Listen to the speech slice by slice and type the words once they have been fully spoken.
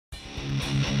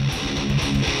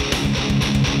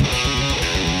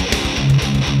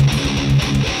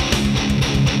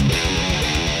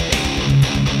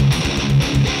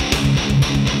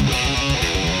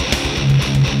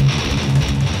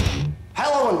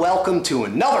welcome to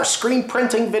another screen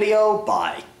printing video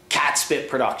by Catspit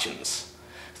Productions.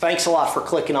 Thanks a lot for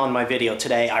clicking on my video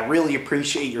today. I really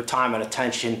appreciate your time and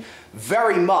attention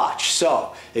very much.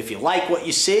 So if you like what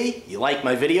you see, you like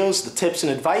my videos, the tips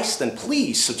and advice, then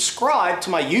please subscribe to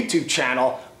my YouTube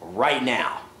channel right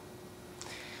now.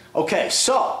 Okay,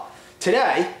 so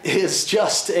today is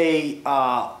just a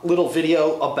little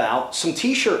video about some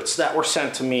t-shirts that were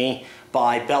sent to me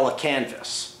by Bella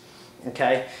Canvas.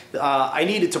 Okay, I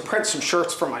needed to print some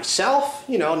shirts for myself,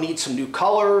 you know, need some new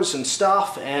colors and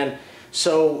stuff, and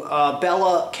so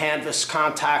Bella Canvas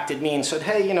contacted me and said,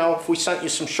 hey, you know, if we sent you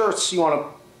some shirts, you want to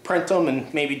print them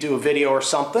and maybe do a video or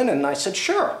something? And I said,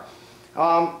 sure.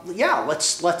 Yeah,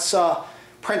 let's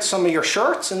print some of your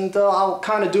shirts, and I'll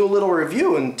kind of do a little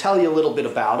review and tell you a little bit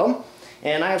about them.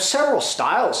 And I have several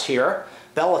styles here.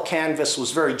 Bella Canvas was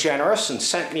very generous and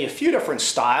sent me a few different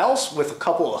styles with a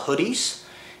couple of hoodies.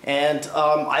 And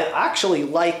I actually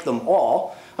like them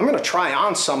all. I'm going to try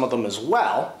on some of them as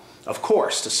well, of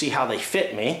course, to see how they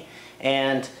fit me.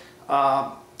 And,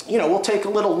 you know, we'll take a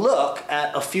little look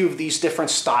at a few of these different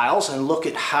styles and look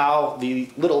at how the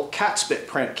little Catspit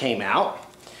print came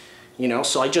out. You know,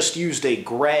 so I just used a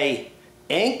gray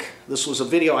ink. This was a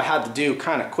video I had to do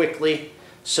kind of quickly.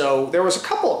 So there was a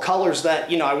couple of colors that,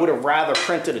 you know, I would have rather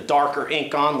printed a darker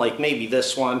ink on, like maybe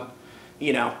this one,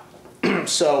 you know.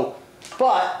 So,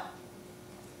 but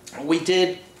we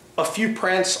did a few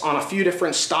prints on a few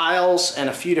different styles and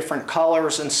a few different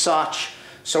colors and such.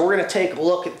 So we're going to take a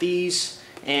look at these,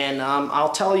 and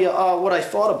I'll tell you what I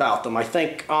thought about them. I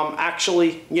think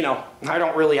actually, you know, I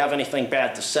don't really have anything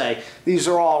bad to say. These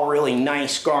are all really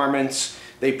nice garments.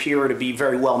 They appear to be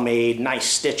very well made, nice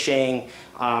stitching.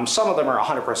 Some of them are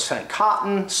 100%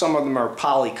 cotton, some of them are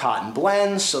poly cotton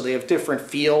blends, so they have different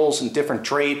feels and different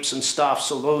drapes and stuff,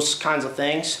 so those kinds of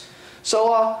things.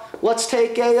 So let's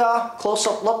take a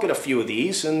close-up look at a few of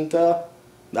these, and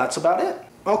that's about it.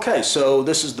 Okay, so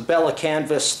this is the Bella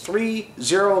Canvas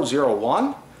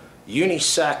 3001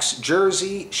 Unisex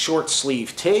Jersey short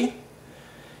sleeve tee.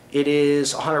 It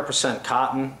is 100%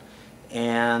 cotton,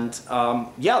 and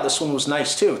yeah, this one was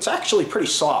nice too. It's actually pretty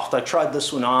soft. I tried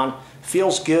this one on.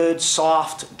 Feels good,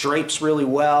 soft, drapes really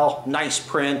well, nice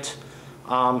print.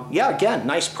 Yeah, again,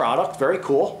 nice product, very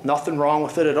cool. Nothing wrong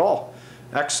with it at all.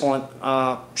 Excellent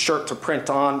shirt to print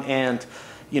on and,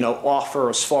 you know, offer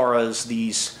as far as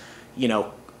these, you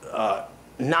know,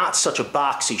 not such a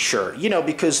boxy shirt, you know,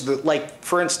 because like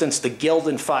for instance the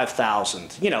Gildan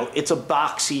 5000, you know, it's a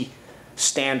boxy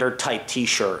standard type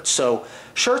t-shirt. So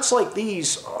shirts like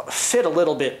these fit a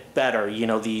little bit better, you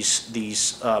know,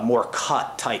 these more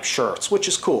cut type shirts, which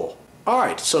is cool. All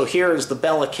right, so here is the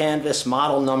Bella Canvas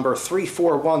model number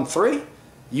 3413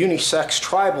 Unisex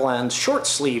Triblend short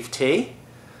sleeve tee.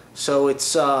 So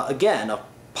it's again a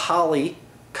poly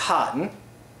cotton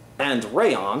and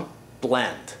rayon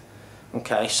blend.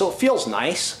 Okay, so it feels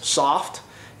nice, soft,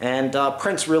 and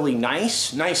print's really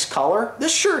nice, nice color.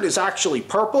 This shirt is actually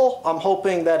purple. I'm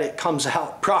hoping that it comes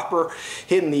out proper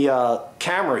in the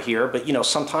camera here, but you know,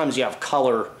 sometimes you have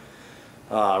color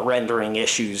rendering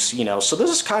issues, you know, so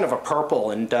this is kind of a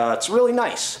purple, and it's really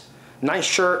nice. Nice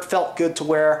shirt, felt good to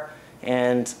wear,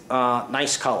 and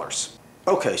nice colors.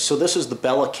 Okay, so this is the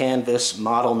Bella Canvas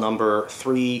model number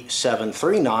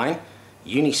 3739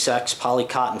 Unisex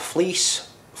Polycotton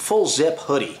Fleece full zip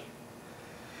hoodie.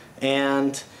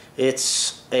 And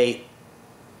it's a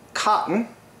cotton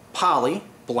poly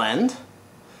blend,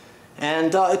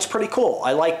 and it's pretty cool.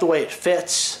 I like the way it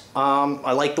fits.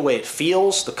 I like the way it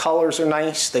feels. The colors are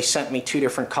nice. They sent me two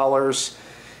different colors,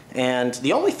 and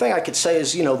the only thing I could say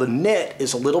is, you know, the knit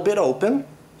is a little bit open.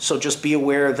 So just be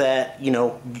aware that, you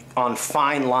know, on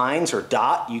fine lines or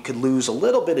dot, you could lose a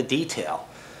little bit of detail.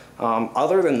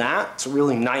 Other than that, it's a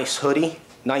really nice hoodie,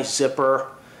 nice zipper,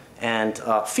 and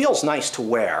feels nice to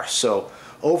wear. So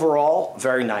overall,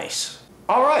 very nice.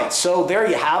 All right, so there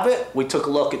you have it. We took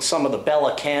a look at some of the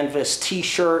Bella Canvas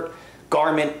t-shirt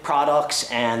garment products,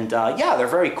 and yeah, they're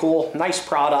very cool, nice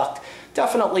product.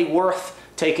 Definitely worth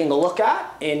taking a look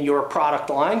at in your product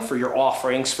line for your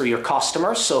offerings for your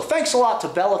customers. So thanks a lot to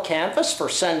Bella Canvas for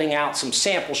sending out some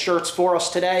sample shirts for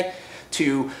us today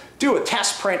to do a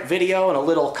test print video and a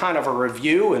little kind of a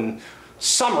review and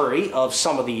summary of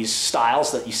some of these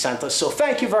styles that you sent us. So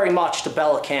thank you very much to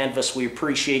Bella Canvas. We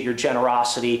appreciate your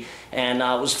generosity, and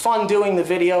it was fun doing the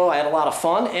video. I had a lot of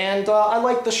fun, and I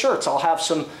like the shirts. I'll have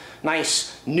some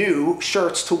nice new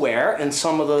shirts to wear in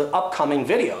some of the upcoming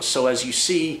videos. So as you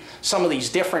see some of these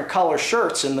different color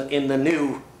shirts in the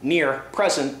new near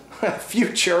present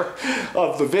future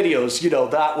of the videos, you know,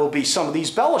 that will be some of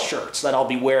these Bella shirts that I'll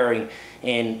be wearing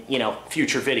in, you know,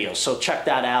 future videos. So check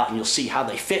that out and you'll see how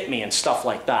they fit me and stuff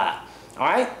like that. All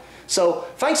right? So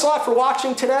thanks a lot for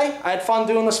watching today. I had fun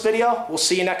doing this video. We'll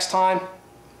see you next time.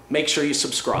 Make sure you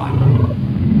subscribe.